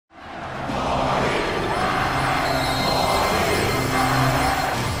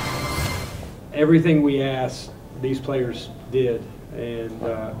everything we asked, these players did. And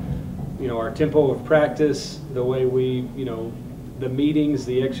you know, our tempo of practice, the way we, you know, the meetings,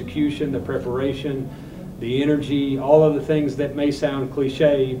 the execution, the preparation, the energy, all of the things that may sound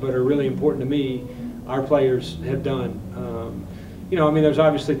cliche but are really important to me, our players have done. You know, I mean, there's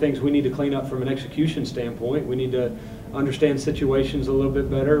obviously things we need to clean up from an execution standpoint. We need to understand situations a little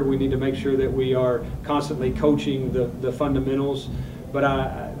bit better. We need to make sure that we are constantly coaching the fundamentals. But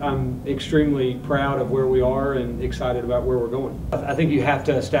I'm extremely proud of where we are and excited about where we're going. I think you have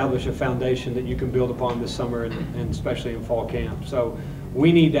to establish a foundation that you can build upon this summer and especially in fall camp. So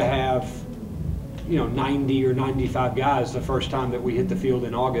we need to have, you know, 90 or 95 guys the first time that we hit the field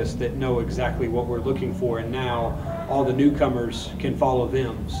in August that know exactly what we're looking for, and now all the newcomers can follow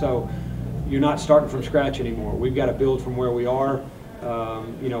them. So you're not starting from scratch anymore. We've got to build from where we are.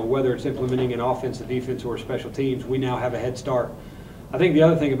 You know, whether it's implementing an offense, a defense, or special teams, we now have a head start. I think the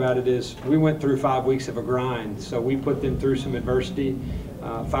other thing about it is we went through 5 weeks of a grind, so we put them through some adversity.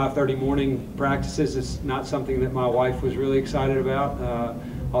 5:30 morning practices is not something that my wife was really excited about,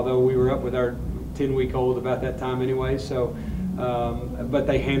 although we were up with our 10-week-old about that time anyway. So, but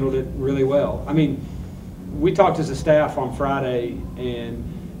they handled it really well. I mean, we talked as a staff on Friday, and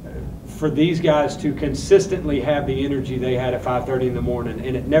for these guys to consistently have the energy they had at 5:30 in the morning,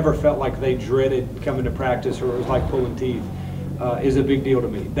 and it never felt like they dreaded coming to practice or it was like pulling teeth, is a big deal to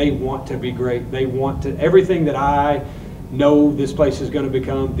me. They want to be great. They want to, everything that I know this place is going to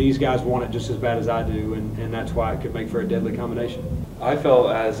become, these guys want it just as bad as I do, and that's why it could make for a deadly combination. I felt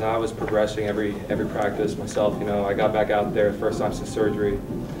as I was progressing every practice myself, you know, I got back out there the first time since surgery.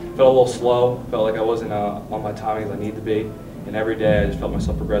 Felt a little slow, felt like I wasn't on my timing as I need to be. And every day I just felt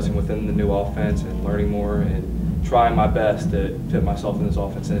myself progressing within the new offense and learning more and trying my best to fit myself in this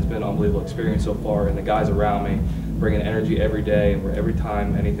offense. And it's been an unbelievable experience so far. And the guys around me bringing energy every day, and every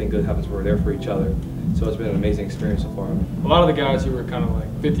time anything good happens, we're there for each other. So it's been an amazing experience so far. A lot of the guys who were kind of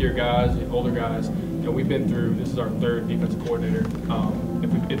like fifth-year guys, older guys, you know, we've been through, this is our third defensive coordinator,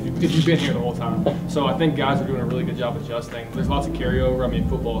 if you've been here the whole time. So I think guys are doing a really good job adjusting. There's lots of carryover. I mean,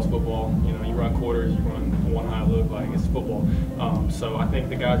 football is football. You know, you run quarters, you run one high look, like it's football. So I think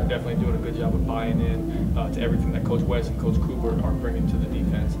the guys are definitely doing a good job of buying in to everything that Coach West and Coach Cooper are bringing to the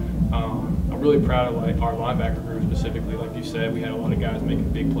defense. I'm really proud of like our linebacker group specifically. Like you said, we had a lot of guys making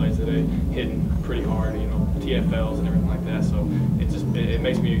big plays today, hitting pretty hard, you know, TFLs and everything like that. So it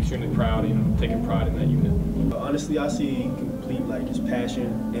makes me extremely proud, you know, taking pride in that unit. Honestly, I see complete like just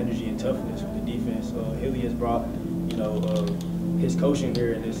passion, energy, and toughness with the defense. Hilly has brought, you know, his coaching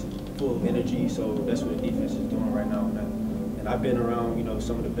here and it's full of energy. So that's what the defense is doing right now. And I've been around, you know,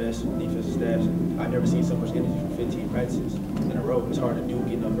 some of the best defensive staffs, and I've never seen so much energy for 15 practices in a row. It's hard to do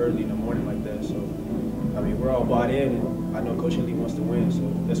getting up early in the morning like that. So, I mean, we're all bought in, and I know Coach Hilly wants to win, so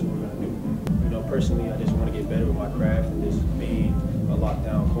that's what we're going to do. You know, personally, I just want to get better with my craft and just being a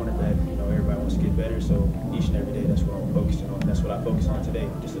lockdown cornerback. You know, everybody wants to get better, so each and every day that's what I'm focusing on. That's what I focus on today,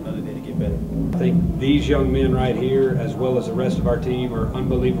 just another day to get better. I think these young men right here, as well as the rest of our team, are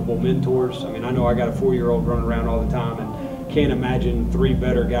unbelievable mentors. I mean, I know I got a 4-year-old running around all the time, and can't imagine 3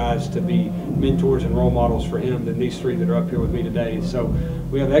 better guys to be mentors and role models for him than these 3 that are up here with me today. So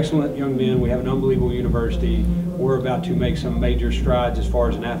we have excellent young men. We have an unbelievable university. We're about to make some major strides as far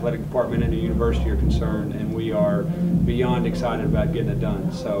as an athletic department and a university are concerned, and we are beyond excited about getting it done.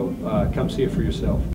 So come see it for yourself.